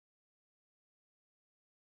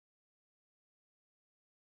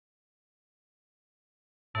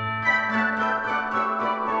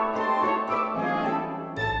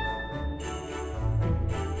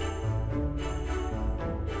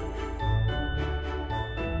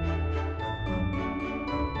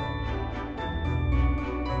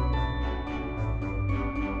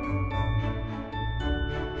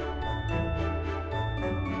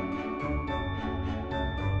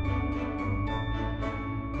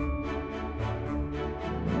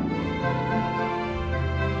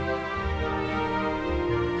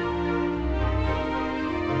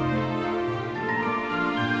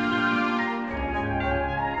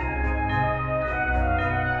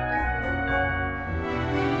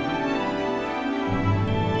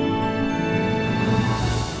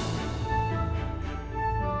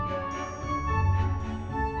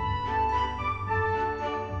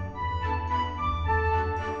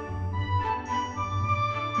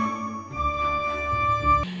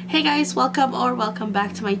Hey guys, welcome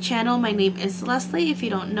back to my channel. My name is Leslie. If you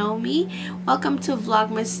don't know me, welcome to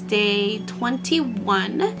Vlogmas day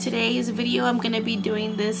 21. Today's video I'm going to be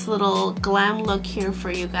doing this little glam look here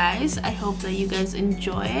for you guys. I hope that you guys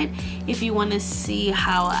enjoy it. If you want to see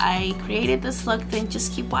how I created this look, then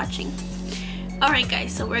just keep watching. Alright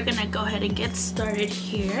guys, so we're gonna go ahead and get started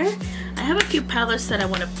here. I have a few palettes that I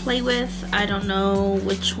want to play with. I don't know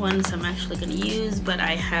which ones I'm actually gonna use, but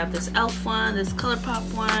I have this e.l.f. one, this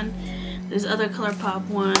ColourPop one, this other ColourPop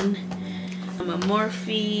one, a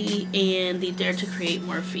Morphe, and the Dare to Create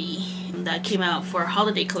Morphe. That came out for a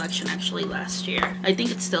holiday collection actually last year. I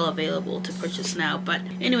think it's still available to purchase now, but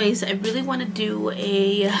anyways, I really want to do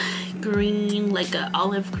a green, like a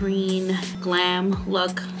olive green glam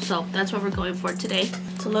look, so that's what we're going for today.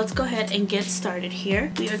 So let's go ahead and get started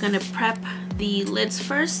here. We are going to prep the lids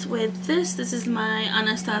first with this. This is my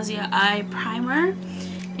Anastasia eye primer,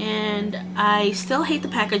 and I still hate the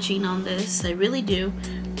packaging on this, I really do,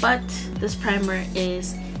 but this primer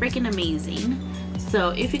is freaking amazing. So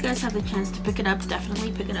if you guys have the chance to pick it up,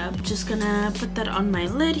 definitely pick it up. Just gonna put that on my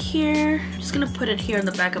lid here. Just gonna put it here on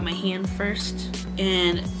the back of my hand first.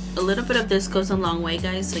 And a little bit of this goes a long way,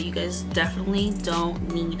 guys, so you guys definitely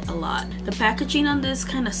don't need a lot. The packaging on this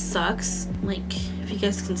kind of sucks. Like, if you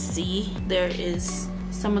guys can see, there is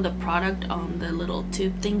some of the product on the little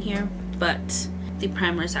tube thing here, but the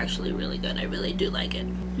primer is actually really good. I really do like it.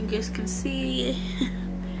 You guys can see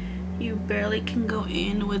you barely can go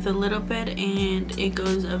in with a little bit, and it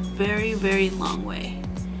goes a very long way.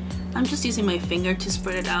 I'm just using my finger to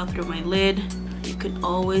spread it out through my lid. You can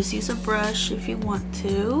always use a brush if you want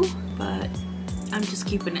to, but I'm just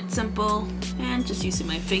keeping it simple and just using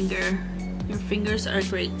my finger. Your fingers are a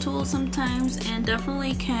great tool sometimes, and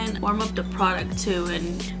definitely can warm up the product too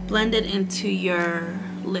and blend it into your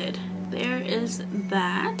lid. There is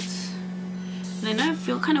that. And I know I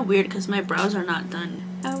feel kind of weird because my brows are not done.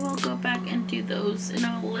 I will go back and do those in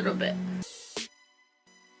a little bit.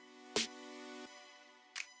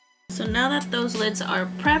 So now that those lids are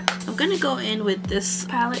prepped, I'm gonna go in with this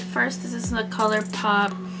palette first. This is the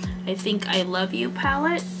ColourPop I Think I Love You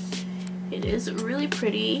palette. It is really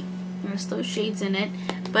pretty. There's those shades in it,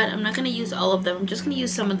 but I'm not gonna use all of them. I'm just gonna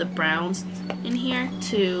use some of the browns in here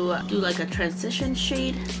to do like a transition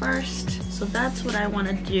shade first. So that's what I want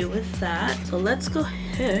to do with that. So let's go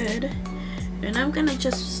ahead, and I'm gonna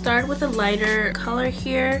just start with a lighter color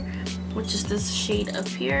here, which is this shade up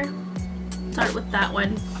here. Start with that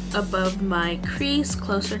one above my crease,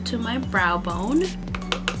 closer to my brow bone.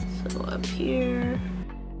 So up here.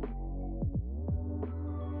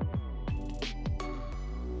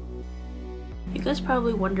 You guys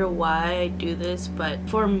probably wonder why I do this, but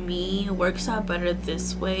for me it works out better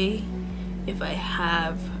this way if I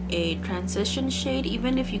have a transition shade.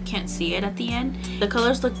 Even if you can't see it at the end, the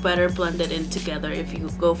colors look better blended in together if you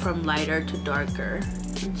go from lighter to darker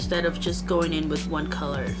instead of just going in with one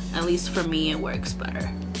color. At least for me it works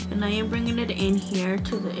better. And I am bringing it in here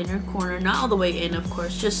to the inner corner, not all the way in of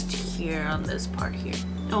course, just here on this part here.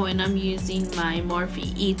 Oh, and I'm using my Morphe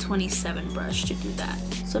E27 brush to do that.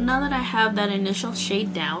 So now that I have that initial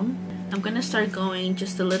shade down, I'm gonna start going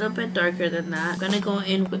just a little bit darker than that. I'm gonna go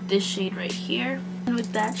in with this shade right here. And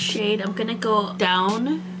with that shade, I'm gonna go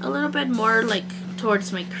down a little bit more, like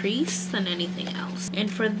towards my crease than anything else. And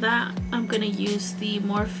for that, I'm gonna use the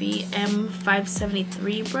Morphe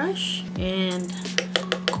M573 brush. And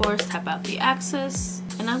of course, tap out the axis.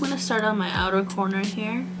 And I'm gonna start on my outer corner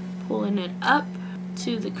here, pulling it up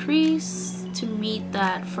to the crease to meet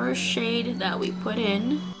that first shade that we put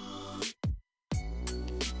in.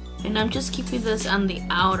 And I'm just keeping this on the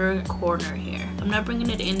outer corner here. I'm not bringing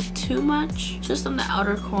it in too much, just on the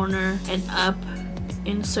outer corner and up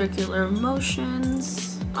in circular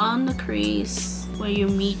motions on the crease where you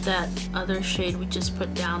meet that other shade we just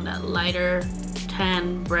put down, that lighter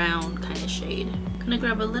tan brown kind of shade. I'm gonna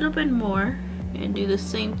grab a little bit more and do the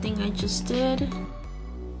same thing I just did.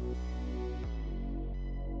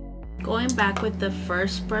 Going back with the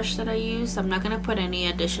first brush that I used, I'm not going to put any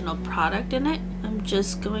additional product in it. I'm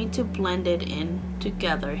just going to blend it in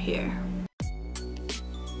together here.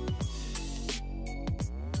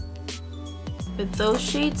 With those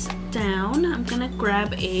shades down, I'm going to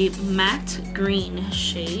grab a matte green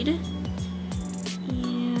shade.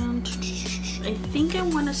 And I think I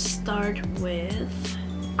want to start with...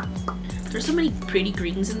 There's so many pretty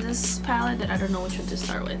greens in this palette that I don't know which one to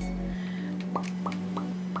start with.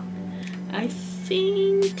 I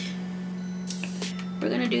think we're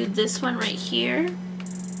gonna do this one right here,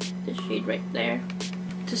 the shade right there,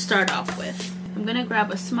 to start off with. I'm gonna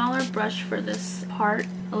grab a smaller brush for this part,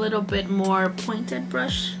 a little bit more pointed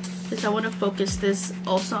brush because I want to focus this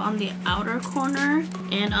also on the outer corner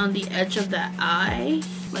and on the edge of the eye,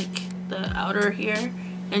 like the outer here,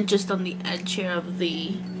 and just on the edge here of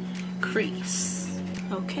the crease.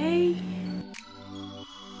 Okay.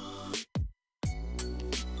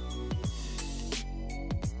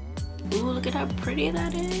 Ooh, look at how pretty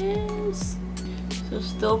that is. So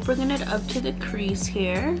still bringing it up to the crease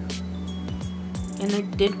here. And I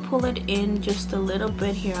did pull it in just a little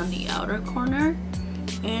bit here on the outer corner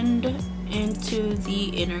and into the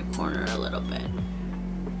inner corner a little bit.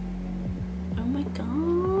 Oh my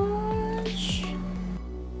gosh.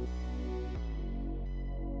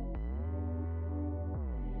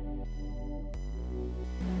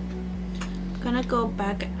 I'm gonna go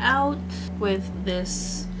back out with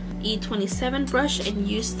this E27 brush and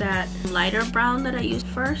use that lighter brown that I used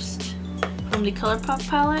first from the ColourPop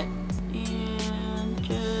palette.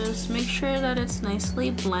 Just make sure that it's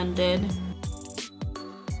nicely blended.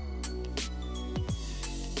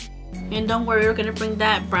 And don't worry, we're gonna bring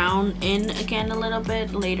that brown in again a little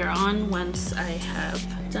bit later on once I have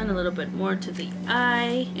done a little bit more to the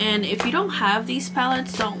eye. And if you don't have these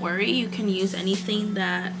palettes, don't worry, you can use anything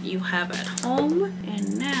that you have at home.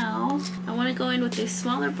 And now I want to go in with a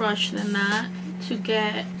smaller brush than that to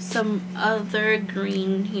get some other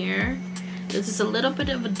green here. This is a little bit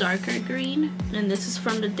of a darker green, and this is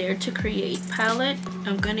from the Dare to Create palette.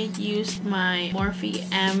 I'm gonna use my Morphe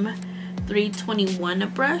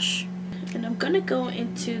M321 brush, and I'm gonna go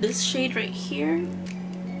into this shade right here.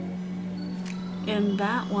 And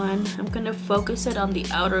that one, I'm gonna focus it on the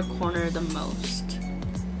outer corner the most.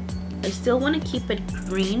 I still wanna keep it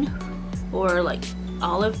green, or like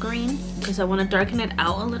olive green, because I wanna darken it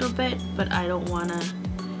out a little bit, but I don't wanna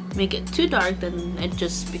make it too dark, then it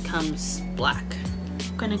just becomes black.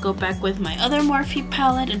 I'm gonna go back with my other Morphe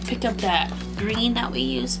palette and pick up that green that we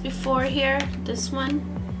used before here, this one,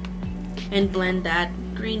 and blend that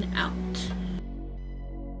green out.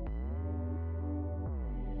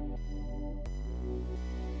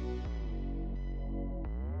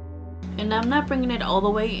 And I'm not bringing it all the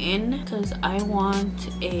way in because I want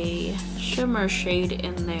a shimmer shade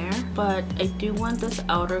in there, but I do want this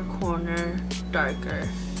outer corner darker.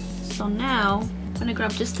 So now I'm gonna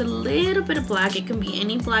grab just a little bit of black. It can be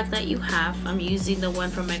any black that you have. I'm using the one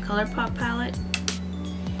from my ColourPop palette.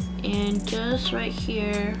 And just right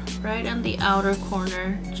here, right on the outer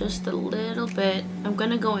corner, just a little bit. I'm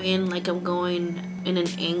gonna go in like I'm going in an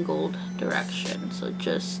angled direction. So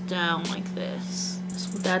just down like this.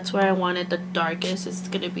 So that's where I want it the darkest. It's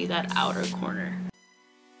gonna be that outer corner.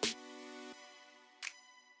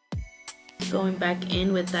 Going back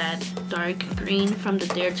in with that dark green from the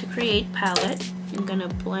Dare to Create palette. I'm gonna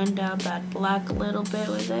blend out that black a little bit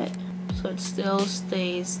with it so it still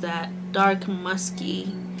stays that dark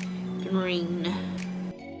musky green.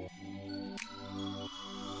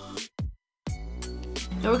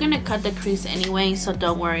 And we're gonna cut the crease anyway, so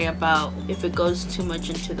don't worry about if it goes too much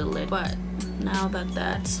into the lid. But now that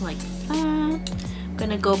that's like that, I'm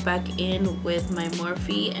gonna go back in with my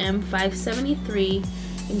Morphe M573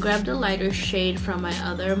 and grab the lighter shade from my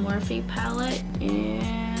other Morphe palette,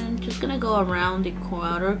 and just gonna go around the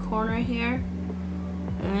outer corner here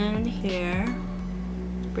and here,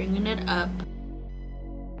 bringing it up.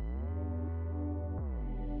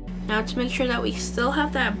 Now to make sure that we still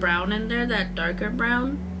have that brown in there, that darker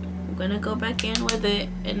brown, I'm gonna go back in with it,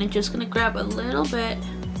 and I'm just gonna grab a little bit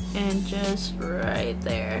and just right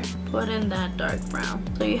there put in that dark brown,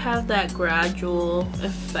 so you have that gradual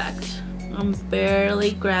effect. I'm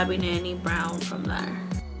barely grabbing any brown from there.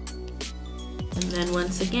 And then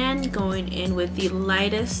once again, going in with the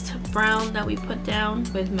lightest brown that we put down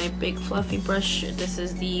with my big fluffy brush. This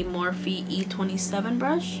is the Morphe E27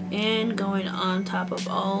 brush. And going on top of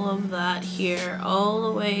all of that here, all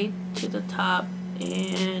the way to the top.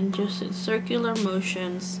 And just in circular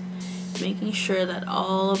motions, making sure that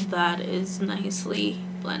all of that is nicely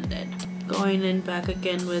blended. Going in back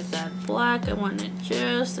again with that black. I want it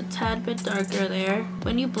just a tad bit darker there.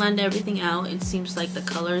 When you blend everything out, it seems like the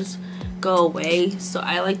colors go away, so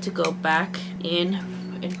I like to go back in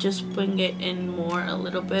and just bring it in more a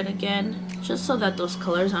little bit again, just so that those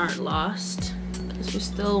colors aren't lost, because we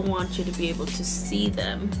still want you to be able to see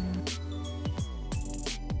them.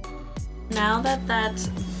 Now that that's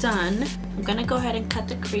done, I'm gonna go ahead and cut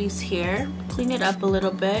the crease here, clean it up a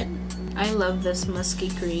little bit. I love this musky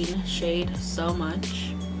green shade so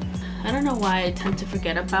much. I don't know why I tend to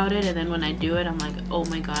forget about it, and then when I do it, I'm like, oh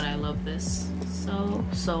my god, I love this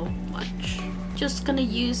so much. Just gonna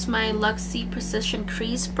use my Luxie Precision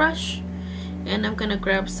Crease brush, and I'm gonna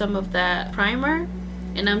grab some of that primer,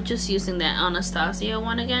 and I'm just using that Anastasia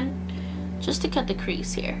one again, just to cut the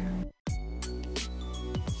crease here.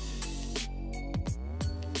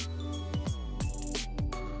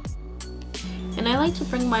 And I like to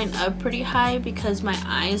bring mine up pretty high because my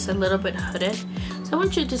eye is a little bit hooded. So I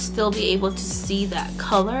want you to still be able to see that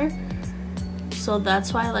color. So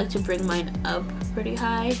that's why I like to bring mine up pretty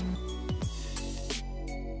high.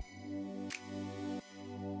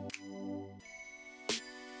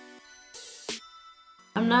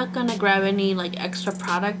 I'm not gonna grab any like extra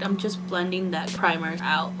product. I'm just blending that primer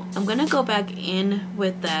out. I'm gonna go back in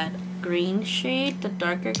with that green shade, the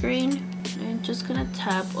darker green, and just gonna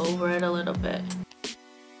tap over it a little bit.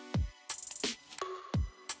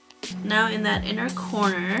 Now in that inner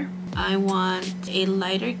corner, I want a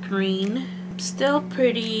lighter green, still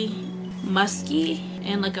pretty musky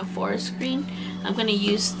and like a forest green. I'm gonna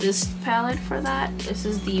use this palette for that. This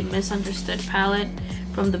is the Misunderstood palette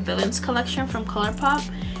from the Villains collection from ColourPop,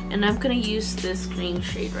 and I'm gonna use this green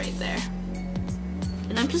shade right there.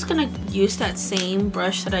 And I'm just gonna use that same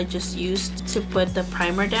brush that I just used to put the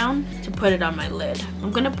primer down to put it on my lid.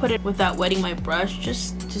 I'm gonna put it without wetting my brush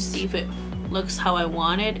just to see if it looks how I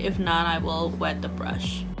want it. If not, I will wet the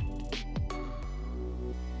brush.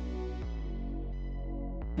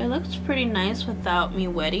 It looks pretty nice without me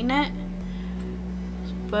wetting it,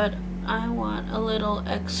 but I want a little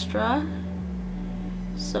extra.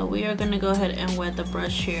 So we are gonna go ahead and wet the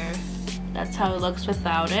brush here. That's how it looks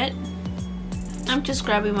without it. I'm just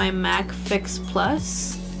grabbing my MAC Fix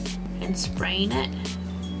Plus and spraying it.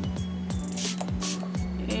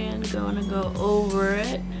 And gonna go over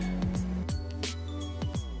it.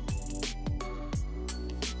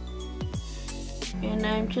 And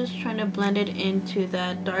I'm just trying to blend it into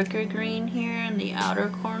that darker green here in the outer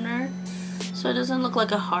corner, so it doesn't look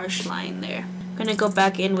like a harsh line there. I'm gonna go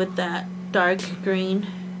back in with that dark green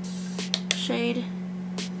shade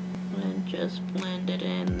and just blend it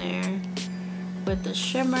in there with the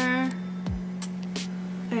shimmer.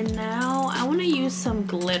 And now I want to use some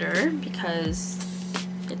glitter because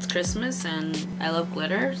it's Christmas and I love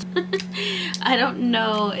glitter. I don't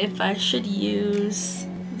know if I should use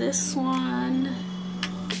this one,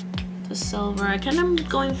 the silver. I kind of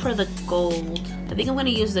going for the gold. I think I'm going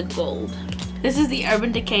to use the gold. This is the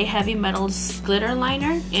Urban Decay Heavy Metals glitter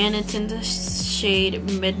liner, and it's in the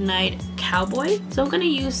shade Midnight Cowboy. So I'm gonna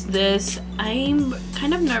use this. I'm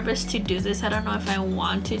kind of nervous to do this. I don't know if I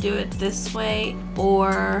want to do it this way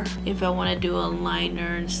or if I want to do a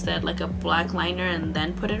liner instead, like a black liner and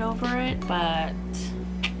then put it over it. But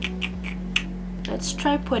let's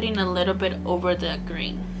try putting a little bit over the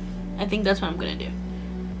green. I think that's what I'm gonna do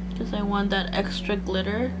because I want that extra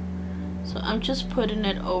glitter. So I'm just putting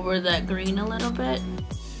it over that green a little bit.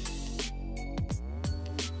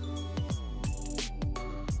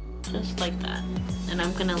 Just like that. And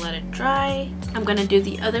I'm gonna let it dry. I'm gonna do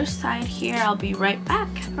the other side here. I'll be right back.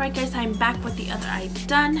 Alright guys, I'm back with the other eye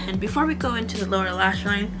done. And before we go into the lower lash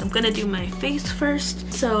line, I'm gonna do my face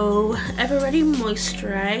first. So I've already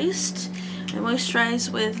moisturized. I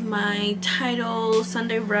moisturize with my Toodles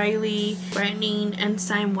Sunday Riley Brightening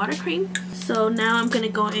Enzyme Water Cream. So now I'm going to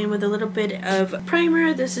go in with a little bit of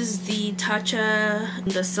primer. This is the Tatcha,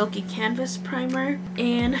 the Silky Canvas Primer.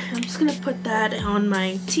 And I'm just going to put that on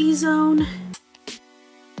my T-zone.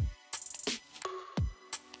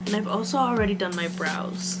 And I've also already done my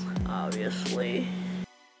brows, obviously.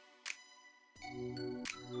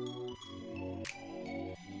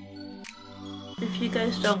 If you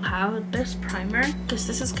guys don't have this primer, because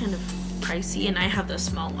this is kind of pricey and I have the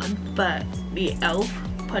small one, but the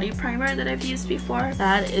e.l.f. putty primer that I've used before,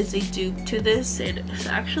 that is a dupe to this. It's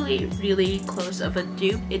actually really close of a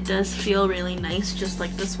dupe. It does feel really nice just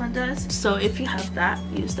like this one does. So if you have that,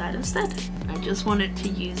 use that instead. I just wanted to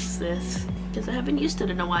use this because I haven't used it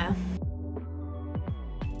in a while.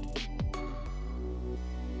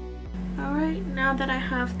 Alright, now that I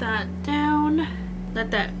have that down, let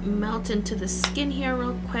that melt into the skin here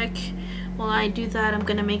real quick. While I do that, I'm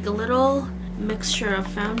gonna make a little mixture of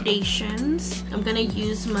foundations. I'm gonna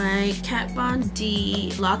use my Kat Von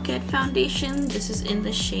D Lock-It foundation. This is in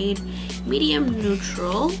the shade Medium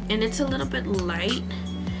Neutral, and it's a little bit light.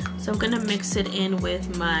 So I'm gonna mix it in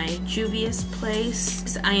with my Juvia's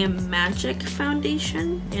Place I Am Magic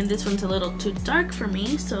foundation, and this one's a little too dark for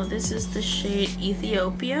me, so this is the shade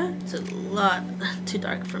Ethiopia. It's a lot too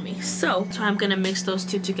dark for me, so I'm gonna mix those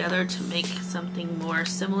two together to make something more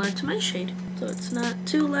similar to my shade, so it's not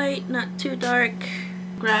too light, not too dark.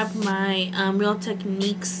 Grab my Real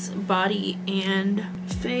Techniques body and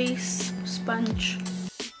face sponge.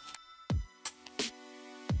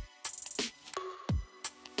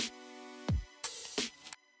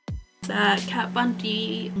 That Kat Von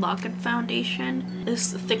D Lock-It foundation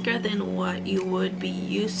is thicker than what you would be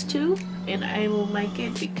used to, and I like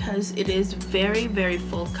it because it is very, very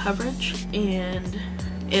full coverage and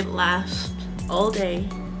it lasts all day.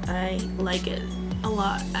 I like it a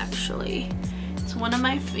lot actually. It's one of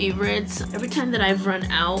my favorites. Every time that I've run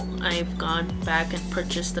out, I've gone back and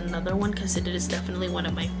purchased another one because it is definitely one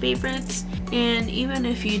of my favorites. And even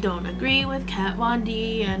if you don't agree with Kat Von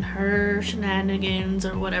D and her shenanigans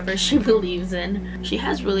or whatever she believes in, she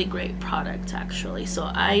has really great products actually. So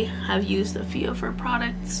I have used a few of her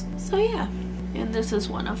products. So yeah, and this is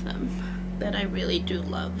one of them that I really do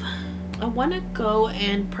love. I want to go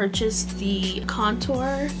and purchase the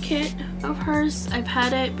contour kit of hers. I've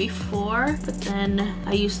had it before, but then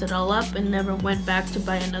I used it all up and never went back to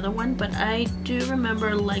buy another one. But I do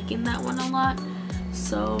remember liking that one a lot.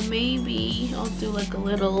 So maybe I'll do like a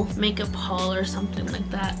little makeup haul or something like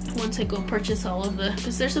that once I go purchase all of the,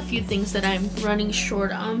 because there's a few things that I'm running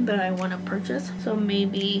short on that I want to purchase. So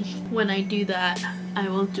maybe when I do that, I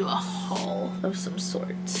will do a haul of some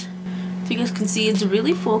sorts. You guys can see it's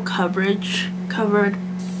really full coverage, covered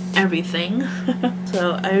everything.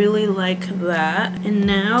 So I really like that. And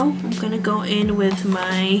now I'm gonna go in with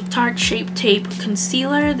my Tarte Shape Tape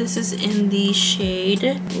concealer. This is in the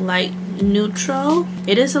shade Light Neutral.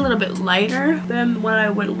 It is a little bit lighter than what I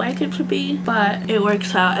would like it to be, but it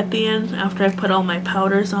works out at the end after I put all my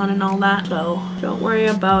powders on and all that. So don't worry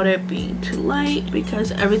about it being too light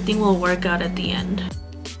because everything will work out at the end.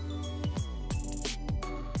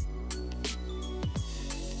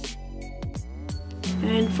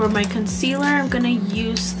 And for my concealer, I'm gonna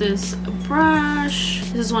use this brush.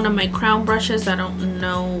 This is one of my crown brushes. I don't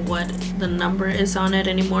know what the number is on it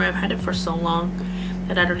anymore. I've had it for so long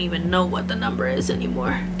that I don't even know what the number is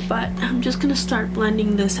anymore. But I'm just gonna start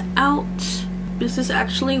blending this out. This is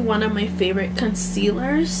actually one of my favorite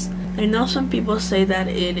concealers. I know some people say that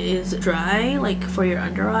it is dry, like for your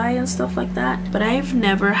under eye and stuff like that, but I've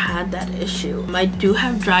never had that issue. I do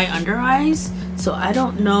have dry under eyes, so I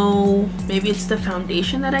don't know, maybe it's the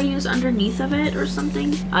foundation that I use underneath of it or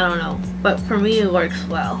something. I don't know, but for me it works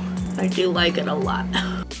well. I do like it a lot.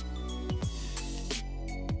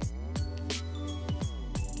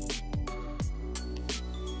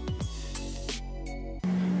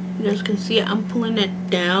 You guys can see I'm pulling it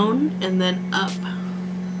down and then up.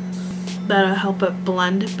 That'll help it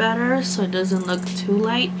blend better so it doesn't look too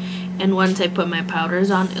light, and once I put my powders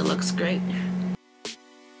on, it looks great.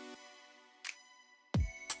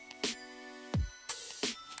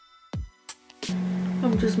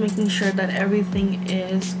 I'm just making sure that everything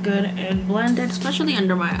is good and blended, especially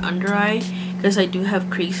under my under eye because I do have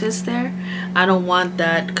creases there. I don't want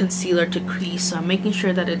that concealer to crease, so I'm making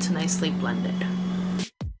sure that it's nicely blended.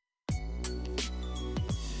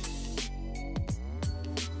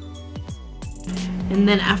 And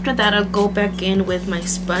then after that, I'll go back in with my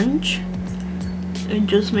sponge and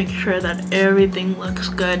just make sure that everything looks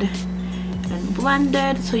good and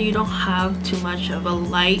blended so you don't have too much of a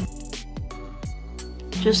light.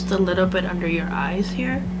 Just a little bit under your eyes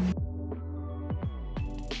here.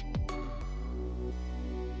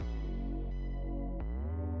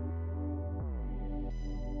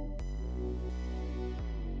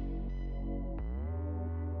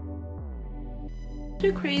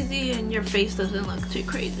 Too crazy and your face doesn't look too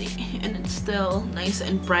crazy, and it's still nice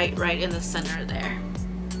and bright right in the center there.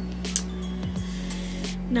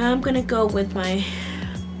 Now I'm gonna go with my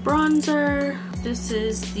bronzer. This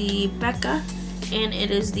is the Becca, and it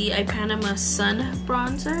is the Ipanema Sun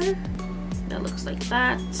bronzer. That looks like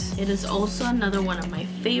that. It is also another one of my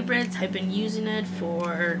favorites. I've been using it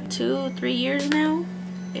for 2-3 years now.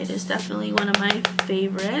 It is definitely one of my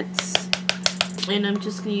favorites, and I'm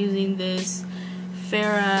just using this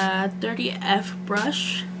Farrah 30F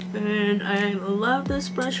brush, and I love this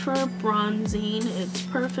brush for bronzing. It's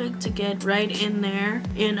perfect to get right in there,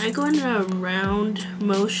 and I go in a round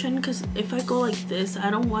motion because if I go like this, I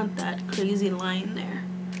don't want that crazy line there.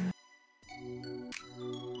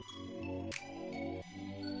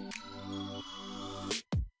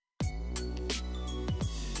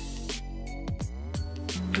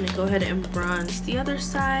 I'm gonna go ahead and bronze the other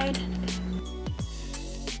side.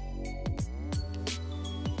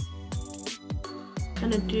 I'm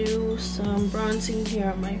gonna do some bronzing here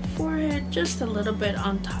on my forehead, just a little bit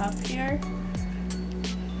on top here,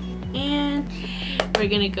 and we're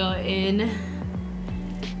gonna go in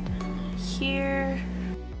here.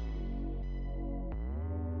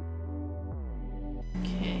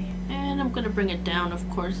 Okay, and I'm gonna bring it down, of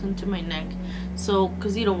course, into my neck, so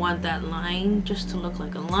because you don't want that line just to look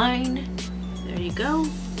like a line. There you go.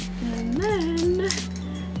 And then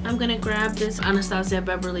I'm gonna grab this Anastasia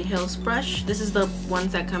Beverly Hills brush. This is the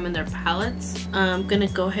ones that come in their palettes. I'm gonna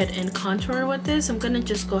go ahead and contour with this. I'm gonna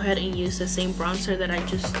just go ahead and use the same bronzer that I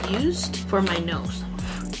just used for my nose.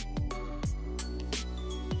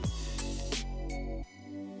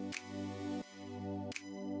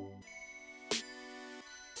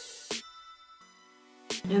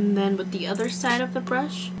 And then with the other side of the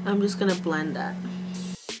brush, I'm just gonna blend that.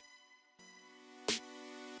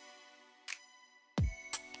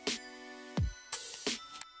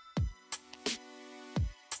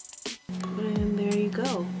 And there you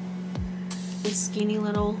go. This skinny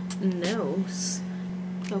little nose.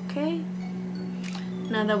 Okay.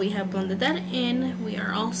 Now that we have blended that in, we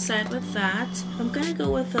are all set with that. I'm gonna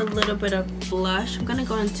go with a little bit of blush. I'm gonna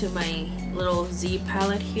go into my little Z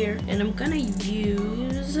palette here, and I'm gonna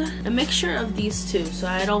use a mixture of these two. So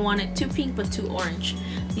I don't want it too pink but too orange.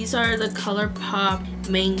 These are the ColourPop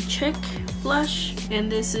Main Chick blush,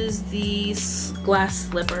 and this is the Glass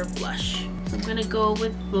Slipper blush. So I'm gonna go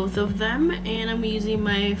with both of them, and I'm using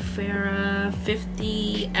my Farrah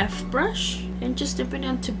 50F brush and just dipping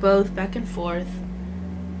into both back and forth.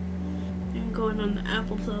 Going on the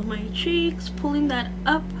apples of my cheeks, pulling that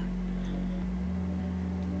up,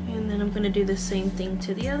 and then I'm gonna do the same thing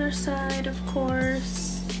to the other side, of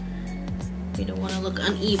course. We don't want to look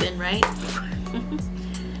uneven, right?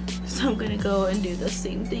 So I'm gonna go and do the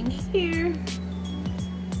same thing here.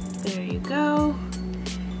 There you go.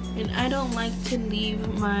 And I don't like to leave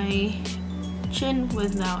my chin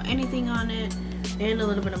without anything on it, and a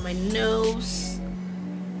little bit of my nose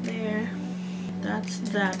there. That's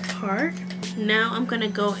that part. Now I'm gonna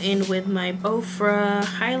go in with my Ofra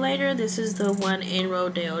highlighter. This is the one in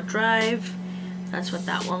Rodeo Drive. That's what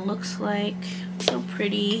that one looks like. So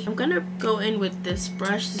pretty. I'm gonna go in with this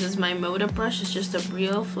brush. This is my Moda brush. It's just a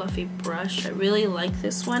real fluffy brush. I really like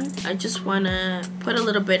this one. I just wanna put a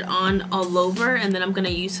little bit on all over, and then I'm gonna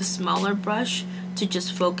use a smaller brush to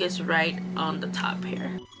just focus right on the top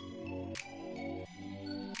here.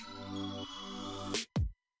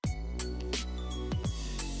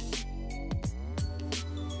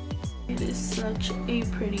 It is such a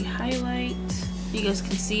pretty highlight. You guys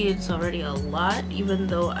can see it's already a lot, even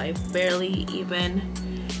though I barely even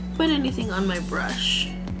put anything on my brush.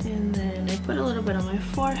 And then I put a little bit on my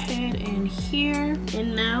forehead and here.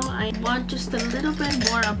 And now I want just a little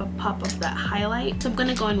bit more of a pop of that highlight. So I'm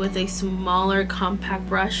gonna go in with a smaller compact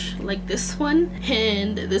brush like this one.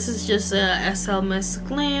 And this is just a SL Miss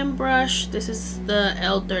GLAM brush. This is the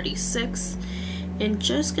L36. And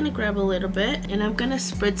just gonna grab a little bit, and I'm gonna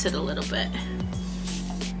spritz it a little bit.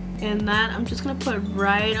 And that I'm just gonna put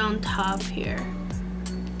right on top here.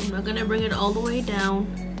 I'm not gonna bring it all the way down,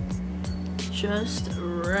 just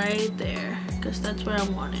right there, because that's where I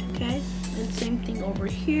want it, okay? And same thing over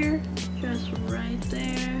here, just right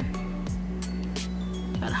there.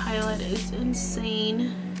 That highlight is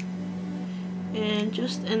insane. And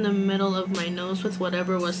just in the middle of my nose with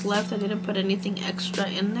whatever was left. I didn't put anything extra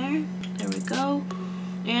in there. There we go.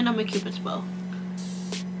 And on my Cupid's bow.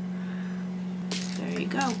 There you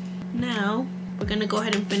go. Now we're gonna go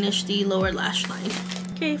ahead and finish the lower lash line.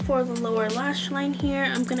 Okay, for the lower lash line here,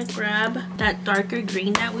 I'm gonna grab that darker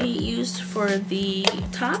green that we used for the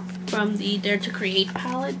top from the Dare to Create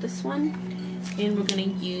palette, this one. And we're gonna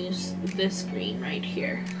use this green right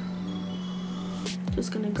here.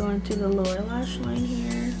 Just gonna go into the lower lash line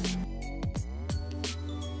here.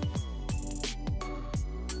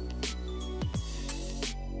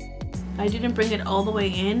 I didn't bring it all the way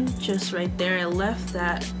in, just right there. I left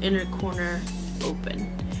that inner corner open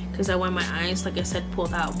because I want my eyes, like I said,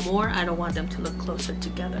 pulled out more. I don't want them to look closer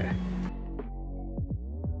together.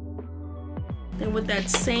 Then with that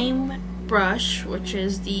same brush, which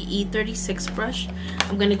is the E36 brush,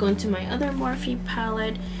 I'm gonna go into my other Morphe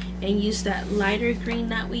palette and use that lighter green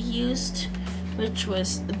that we used, which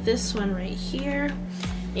was this one right here.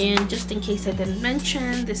 And just in case I didn't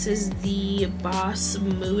mention, this is the Boss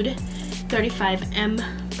Mood 35M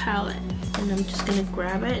palette. And I'm just gonna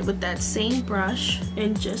grab it with that same brush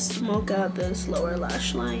and just smoke out this lower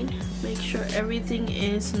lash line. Make sure everything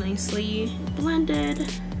is nicely blended.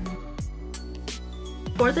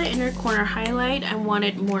 For the inner corner highlight, I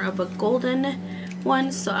wanted more of a golden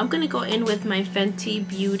one, so I'm gonna go in with my Fenty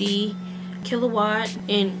Beauty Kilowatt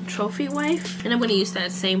in Trophy Wife, and I'm gonna use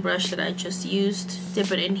that same brush that I just used,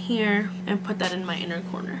 dip it in here, and put that in my inner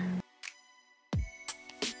corner.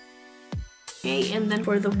 Okay, and then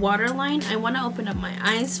for the waterline, I want to open up my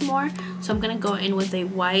eyes more, so I'm gonna go in with a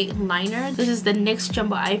white liner. This is the NYX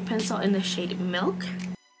Jumbo Eye Pencil in the shade Milk.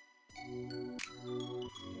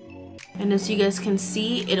 And as you guys can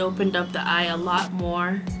see, it opened up the eye a lot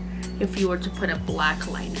more if you were to put a black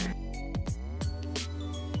liner.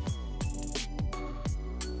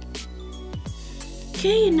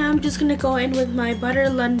 Okay, now I'm just gonna go in with my Butter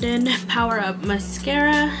London Power Up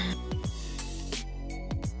Mascara.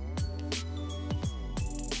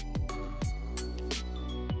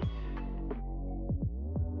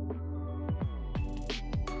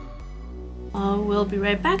 So we'll be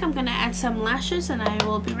right back. I'm gonna add some lashes and I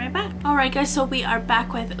will be right back. Alright guys, so we are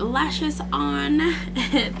back with lashes on.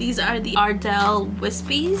 These are the Ardell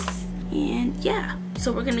Wispies. And yeah,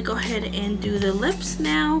 so we're gonna go ahead and do the lips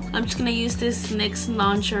now. I'm just gonna use this NYX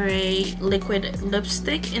Lingerie liquid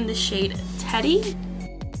lipstick in the shade Teddy.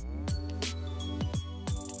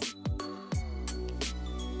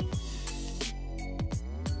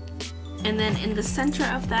 And then in the center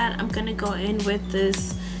of that, I'm gonna go in with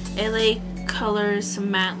this LA Colors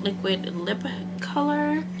Matte Liquid Lip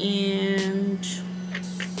Color, and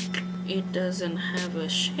it doesn't have a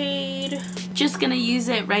shade. Just gonna use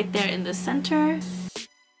it right there in the center.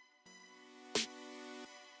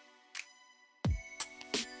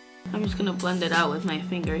 I'm just gonna blend it out with my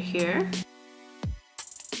finger here.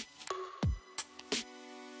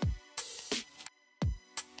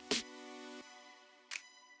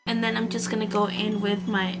 And then I'm just gonna go in with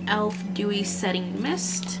my e.l.f. Dewy Setting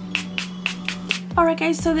Mist. Alright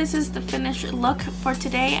guys, so this is the finished look for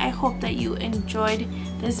today. I hope that you enjoyed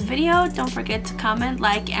this video. Don't forget to comment,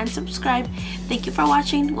 like, and subscribe. Thank you for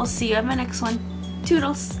watching. We'll see you in my next one.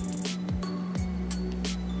 Toodles!